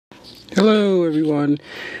Hello, everyone.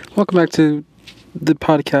 Welcome back to the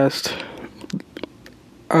podcast.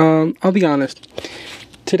 I'll be honest.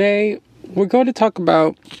 Today, we're going to talk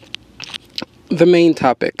about the main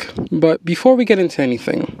topic. But before we get into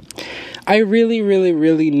anything, I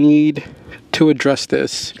really need to address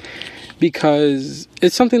this because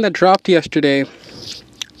it's something that dropped yesterday,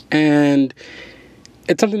 and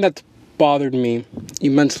it's something that's bothered me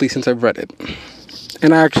immensely since I've read it.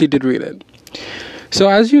 And I actually did read it. So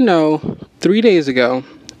as you know, 3 days ago,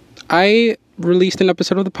 I released an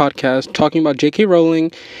episode of the podcast talking about J.K.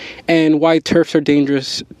 Rowling and why TERFs are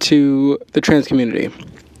dangerous to the trans community.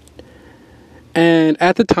 And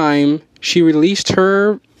at the time, she released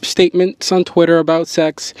her statements on Twitter about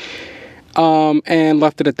sex, and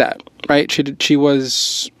left it at that, right? She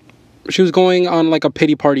was going on like a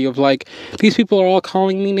pity party of like, these people are all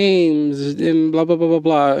calling me names and blah, blah, blah, blah,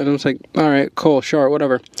 blah. And I was like, all right, cool, sure,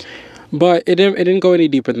 whatever. But it didn't go any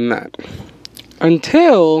deeper than that.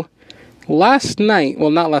 Until last night, well,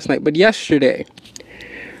 not last night, but yesterday,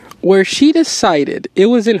 where she decided it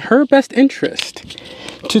was in her best interest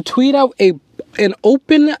to tweet out an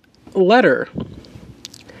open letter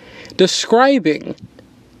describing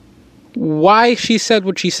why she said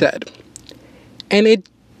what she said. And it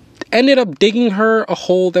ended up digging her a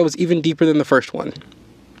hole that was even deeper than the first one.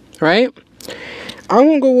 Right? I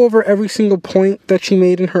won't go over every single point that she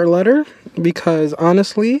made in her letter because,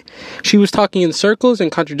 honestly, she was talking in circles and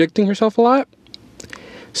contradicting herself a lot.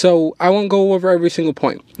 So I won't go over every single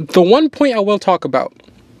point. The one point I will talk about,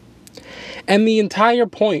 and the entire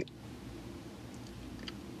point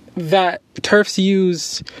that TERFs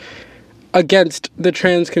use against the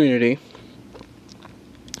trans community,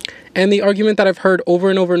 and the argument that I've heard over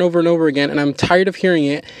and over and over and over again, and I'm tired of hearing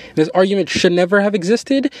it, this argument should never have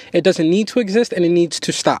existed, it doesn't need to exist, and it needs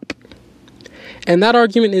to stop. And that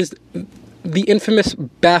argument is the infamous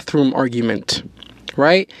bathroom argument,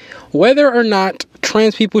 right? Whether or not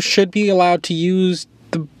trans people should be allowed to use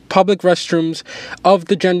the public restrooms of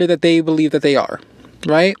the gender that they believe that they are,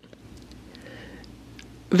 right?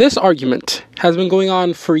 This argument has been going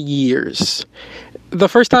on for years. The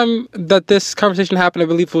first time that this conversation happened, I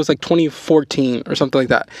believe it was like 2014 or something like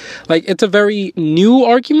that. Like, it's a very new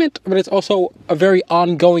argument, but it's also a very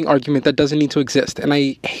ongoing argument that doesn't need to exist. And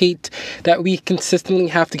I hate that we consistently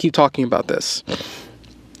have to keep talking about this.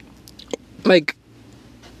 Like,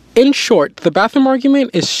 in short, the bathroom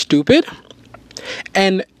argument is stupid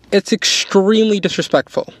and it's extremely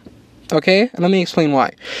disrespectful. Okay? And let me explain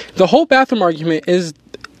why. The whole bathroom argument is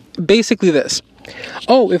basically this.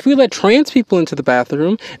 Oh, if we let trans people into the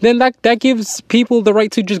bathroom, then that gives people the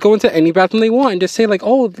right to just go into any bathroom they want and just say like,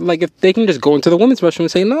 oh, like if they can just go into the women's restroom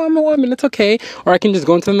and say, no, I'm a woman, it's okay. Or I can just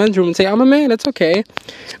go into the men's room and say, I'm a man, it's okay.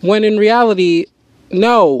 When in reality,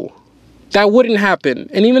 no, that wouldn't happen.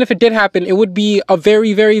 And even if it did happen, it would be a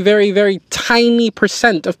very, very, very, very tiny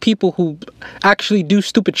 % of people who actually do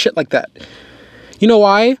stupid shit like that. You know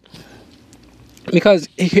why? Because,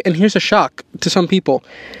 and here's a shock to some people.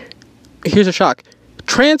 Here's a shock.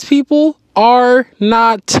 Trans people are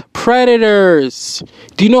not predators.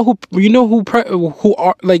 Do you know who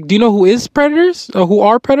is predators? Or who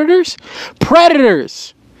are predators?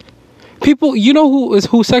 Predators. People, you know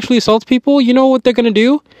who sexually assaults people? You know what they're going to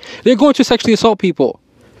do? They're going to sexually assault people.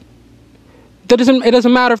 It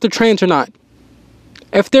doesn't matter if they're trans or not.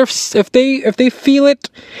 If they feel it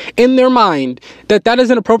in their mind that is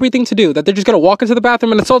an appropriate thing to do, that they're just going to walk into the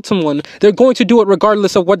bathroom and assault someone, they're going to do it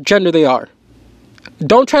regardless of what gender they are.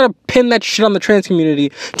 Don't try to pin that shit on the trans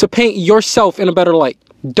community to paint yourself in a better light.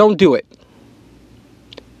 Don't do it.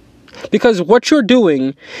 Because what you're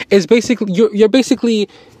doing is basically, you're basically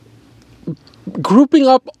grouping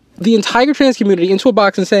up the entire trans community into a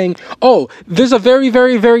box and saying, oh, there's a very,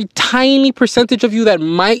 very, very tiny percentage of you that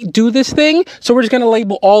might do this thing, so we're just going to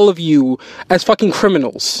label all of you as fucking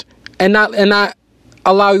criminals and not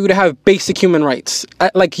allow you to have basic human rights,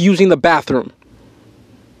 like using the bathroom.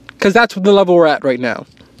 Because that's the level we're at right now.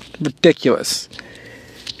 Ridiculous.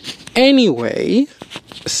 Anyway,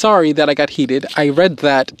 sorry that I got heated. I read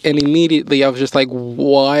that and immediately I was just like,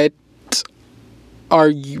 what? Are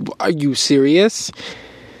you serious?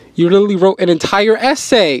 You literally wrote an entire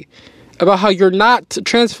essay about how you're not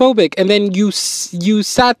transphobic, and then you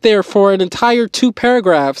sat there for an entire 2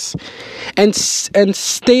 paragraphs and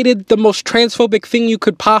stated the most transphobic thing you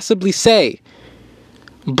could possibly say.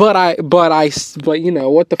 But you know,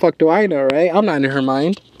 what the fuck do I know, right? I'm not in her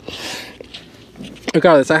mind.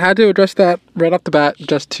 Regardless, I had to address that right off the bat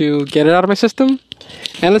just to get it out of my system.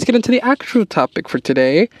 And let's get into the actual topic for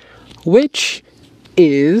today, which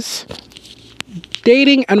is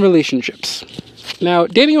dating and relationships. Now,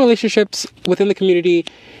 dating and relationships within the community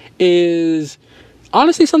is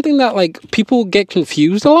honestly something that, like, people get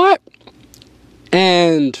confused a lot,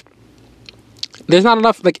 and there's not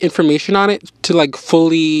enough, like, information on it to, like,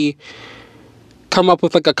 fully come up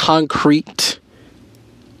with, like, a concrete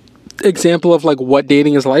example of, like, what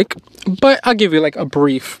dating is like. But I'll give you, like, a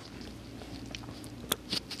brief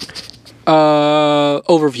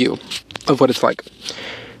overview of what it's like.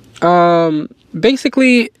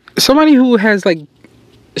 Basically, somebody who has, like,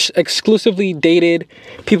 exclusively dated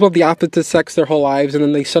people of the opposite sex their whole lives, and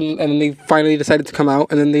then they finally decided to come out,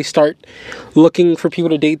 and then they start looking for people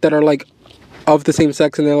to date that are, like, of the same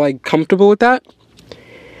sex, and they're, like, comfortable with that.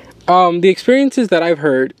 The experiences that I've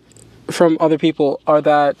heard from other people are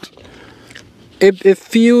that it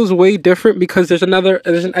feels way different, because there's an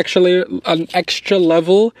extra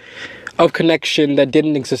level of connection that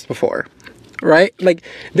didn't exist before, right? Like,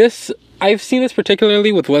 this, I've seen this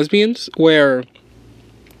particularly with lesbians, where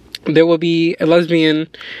there will be a lesbian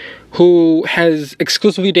who has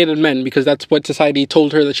exclusively dated men because that's what society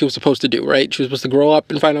told her that she was supposed to do, right? She was supposed to grow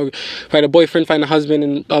up and find a boyfriend, find a husband,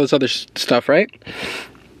 and all this other stuff, right?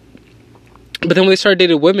 But then when they started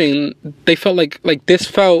dating women, they felt like this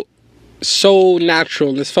felt so natural,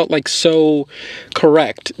 and this felt like so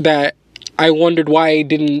correct, that I wondered why I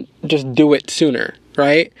didn't just do it sooner,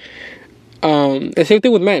 right? The same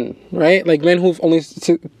thing with men, right? Like, men who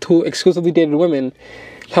exclusively dated women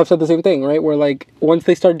have said the same thing, right? Where, like, once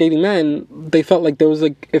they started dating men, they felt like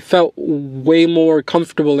it felt way more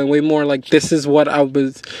comfortable and way more like, this is what I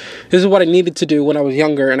needed to do when I was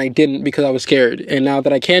younger, and I didn't because I was scared. And now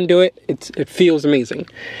that I can do it, it feels amazing,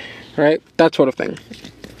 right? That sort of thing.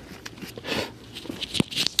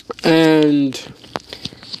 And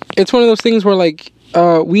it's one of those things where, like,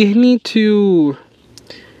 we need to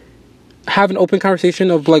have an open conversation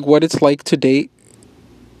of, like, what it's like to date,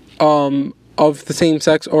 of the same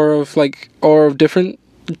sex, or of different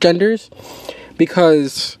genders,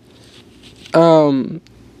 because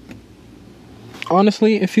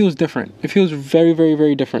honestly, it feels different. It feels very, very,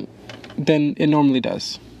 very different than it normally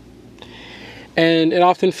does, and it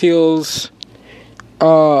often feels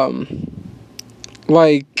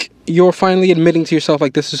like you're finally admitting to yourself,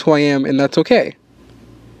 like, this is who I am, and that's okay.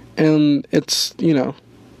 And it's,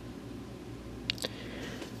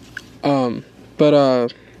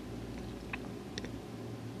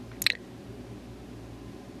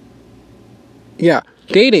 yeah,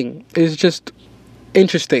 dating is just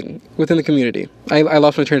interesting within the community. I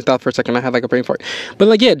lost my train of thought for a second. I had, like, a brain fart. But,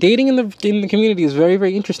 like, yeah, dating in the community is very,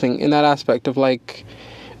 very interesting in that aspect of, like,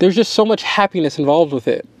 there's just so much happiness involved with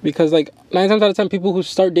it. Because, like, 9 times out of 10, people who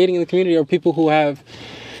start dating in the community are people who have,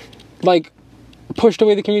 like, pushed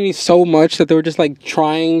away the community so much that they were just, like,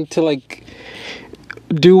 trying to, like,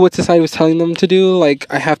 do what society was telling them to do. Like,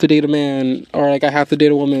 I have to date a man, or, like, I have to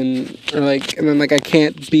date a woman, or, like, and then, like, I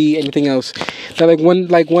can't be anything else. That, when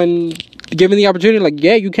given the opportunity, like,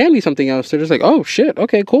 yeah, you can be something else, they're just like, oh shit,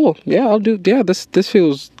 okay, cool, yeah, I'll do, yeah, this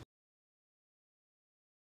feels.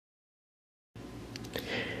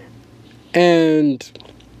 And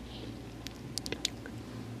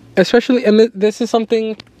especially, and this is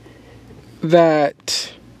something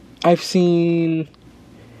that I've seen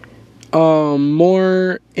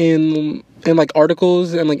more in like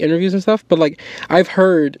articles and, like, interviews and stuff, but, like, I've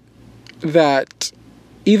heard that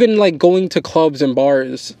even, like, going to clubs and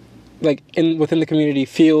bars, like, within the community,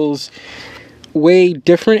 feels way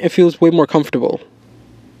different. It feels way more comfortable,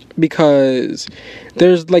 because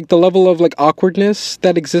there's, like, the level of, like, awkwardness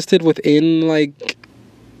that existed within, like,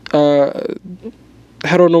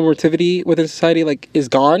 heteronormativity within society, like, is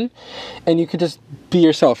gone, and you could just be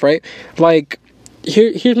yourself, right? Like,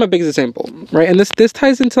 here's my biggest example, right? And this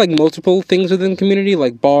ties into, like, multiple things within the community,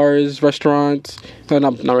 like bars, restaurants,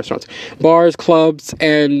 not restaurants, bars, clubs,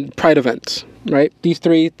 and pride events, right? These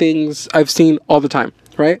 3 things I've seen all the time,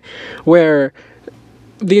 right? Where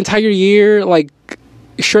the entire year, like,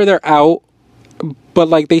 sure, they're out, but,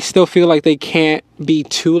 like, they still feel like they can't be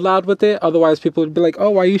too loud with it, otherwise people would be like,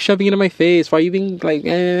 oh, why are you shoving it in my face, why are you being, like,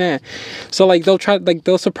 so, like,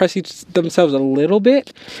 they'll suppress themselves a little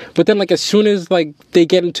bit, but then, like, as soon as, like, they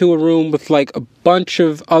get into a room with, like, a bunch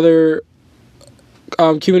of other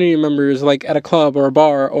community members, like, at a club or a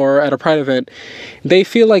bar or at a pride event, they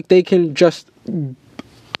feel like they can just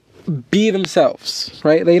be themselves,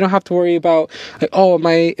 right? They don't have to worry about, like, oh,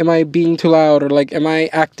 am I being too loud, or, like, am I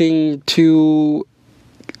acting too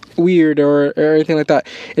weird, or anything like that.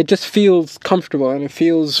 It just feels comfortable, and it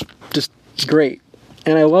feels just great,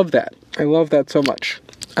 and I love that. I love that so much.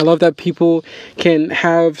 I love that people can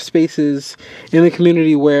have spaces in the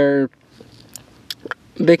community where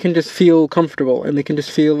they can just feel comfortable, and they can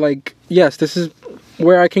just feel like, yes, this is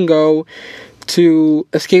where I can go to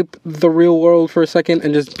escape the real world for a second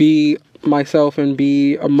and just be myself and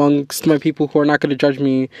be amongst my people who are not going to judge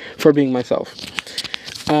me for being myself.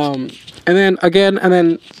 So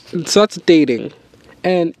that's dating.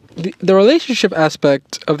 And the relationship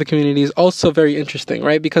aspect of the community is also very interesting,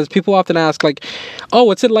 right? Because people often ask, like, oh,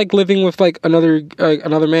 what's it like living with, like, another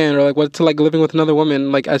man, or, like, what's it like living with another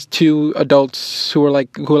woman, like, as two adults who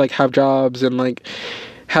have jobs and, like,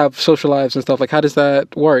 have social lives and stuff. Like, how does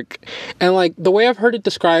that work? And, like, the way I've heard it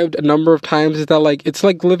described a number of times is that, like, it's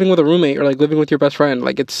like living with a roommate or, like, living with your best friend.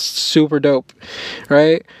 Like, it's super dope,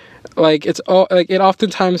 right? Like, it's all, like, it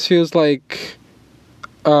oftentimes feels like,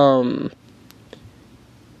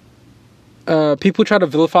 people try to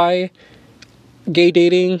vilify gay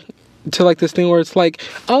dating to, like, this thing where it's like,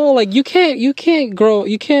 oh, like, you can't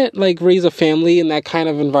like raise a family in that kind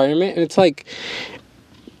of environment. And it's like,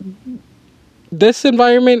 this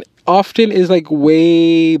environment often is, like,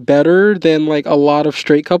 way better than, like, a lot of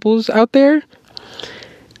straight couples out there,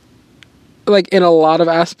 like, in a lot of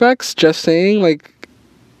aspects. Just saying, like,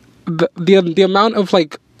 the amount of,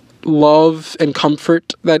 like, love and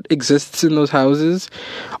comfort that exists in those houses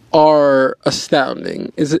are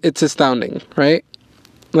astounding. It's astounding, right?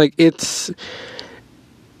 Like, it's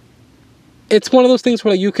one of those things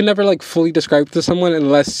where, like, you can never, like, fully describe it to someone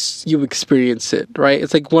unless you experience it, right?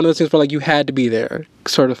 It's like one of those things where, like, you had to be there,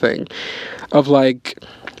 sort of thing. Of, like,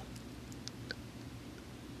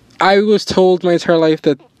 I was told my entire life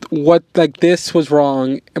that this was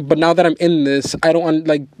wrong, but now that I'm in this, I don't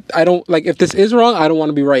if this is wrong, I don't want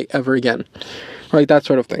to be right ever again, right? That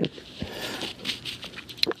sort of thing.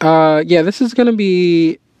 This is gonna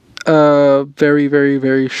be a very, very,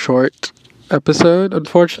 very short episode,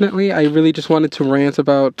 unfortunately. I really just wanted to rant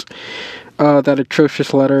about that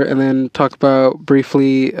atrocious letter and then talk about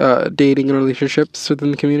briefly dating and relationships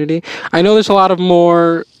within the community. I know there's a lot of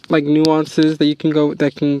more, like, nuances that can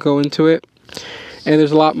go into it, and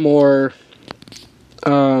there's a lot more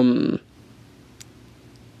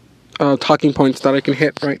talking points that I can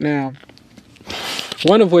hit right now.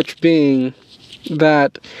 One of which being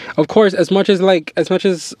that, of course, as much as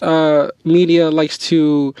media likes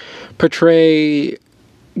to portray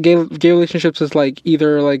gay relationships as, like,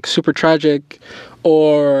 either, like, super tragic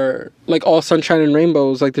or, like, all sunshine and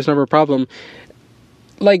rainbows, like, there's never a problem.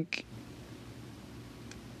 Like,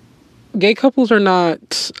 gay couples are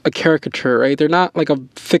not a caricature, right? They're not, like, a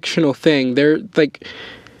fictional thing. They're, like,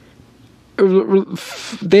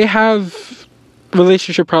 they have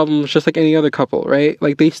relationship problems just like any other couple, right?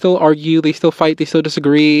 Like, they still argue, they still fight, they still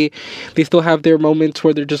disagree, they still have their moments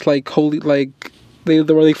where they're just, like, wholly, like, they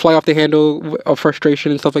really fly off the handle of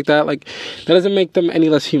frustration and stuff like that. Like, that doesn't make them any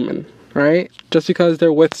less human, right? Just because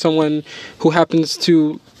they're with someone who happens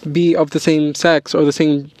to be of the same sex or the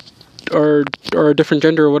same or a different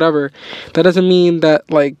gender or whatever, that doesn't mean that,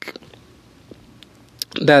 like,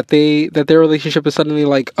 that their relationship is suddenly,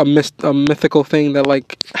 like, a mythical thing that,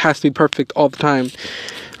 like, has to be perfect all the time,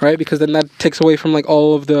 right? Because then that takes away from, like,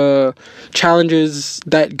 all of the challenges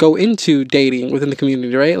that go into dating within the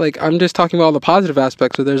community, right? Like, I'm just talking about all the positive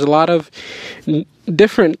aspects, but there's a lot of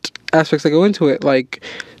different aspects that go into it, like,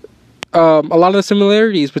 a lot of the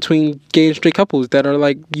similarities between gay and straight couples that are,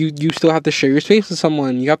 like, you still have to share your space with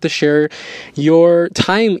someone. You have to share your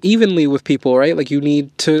time evenly with people, right? Like, you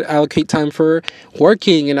need to allocate time for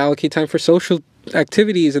working and allocate time for social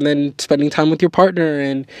activities, and then spending time with your partner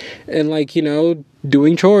and like, you know,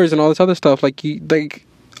 doing chores and all this other stuff. Like,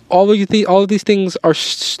 all of these things are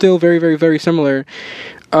still very, very, very similar,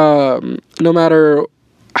 no matter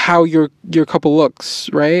how your couple looks,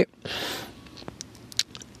 right?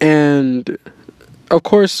 And, of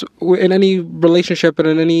course, in any relationship and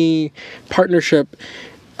in any partnership,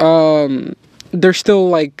 there's still,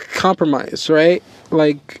 like, compromise, right?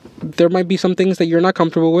 Like, there might be some things that you're not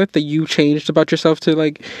comfortable with that you changed about yourself to,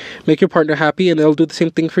 like, make your partner happy, and they'll do the same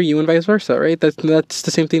thing for you and vice versa, right? That's the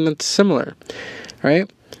same thing that's similar, right?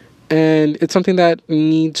 And it's something that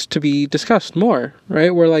needs to be discussed more,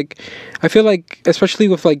 right? Where, like, I feel like, especially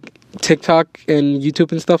with, like, TikTok and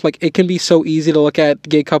YouTube and stuff, like, it can be so easy to look at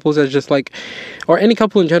gay couples as just, like, or any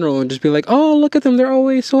couple in general, and just be like, oh, look at them, they're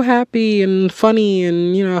always so happy and funny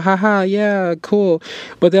and, you know, haha, yeah, cool.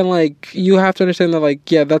 But then, like, you have to understand that, like,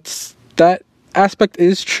 yeah, that aspect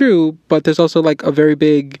is true, but there's also, like, a very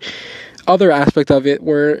big other aspect of it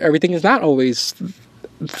where everything is not always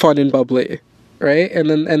fun and bubbly, right?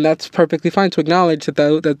 And that's perfectly fine to acknowledge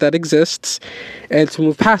that exists and to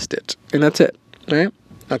move past it, and that's it, right?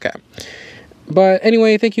 Okay. But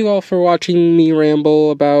anyway, thank you all for watching me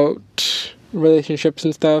ramble about relationships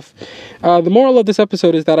and stuff. The moral of this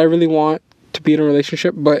episode is that I really want to to be in a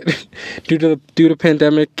relationship, but due to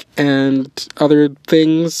pandemic and other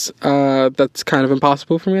things, that's kind of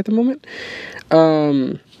impossible for me at the moment.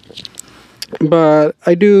 But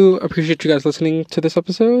I do appreciate you guys listening to this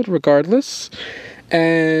episode, regardless.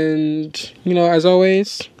 And, as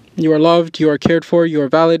always, you are loved, you are cared for, you are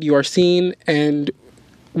valid, you are seen, and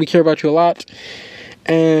we care about you a lot.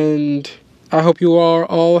 And I hope you are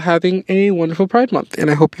all having a wonderful Pride Month,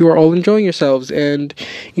 and I hope you are all enjoying yourselves and,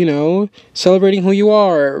 celebrating who you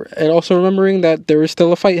are, and also remembering that there is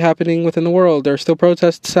still a fight happening within the world. There are still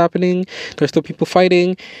protests happening. There's still people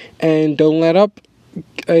fighting, and don't let up.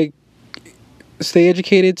 Stay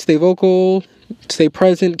educated, stay vocal, stay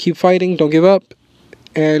present, keep fighting, don't give up,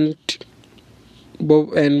 and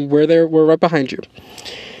we're there. We're right behind you.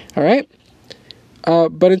 All right.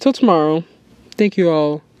 But until tomorrow, thank you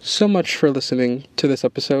all so much for listening to this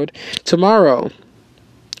episode. Tomorrow,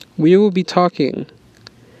 we will be talking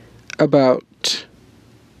about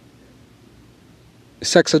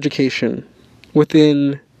sex education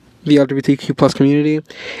within the LGBTQ plus community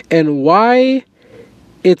and why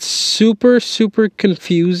it's super, super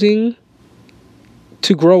confusing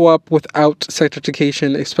to grow up without sex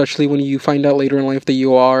education, especially when you find out later in life that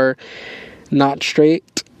you are not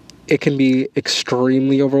straight. It can be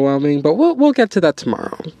extremely overwhelming, but we'll get to that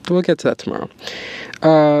tomorrow.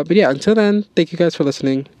 But yeah, until then, thank you guys for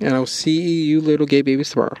listening, and I'll see you little gay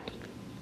babies tomorrow.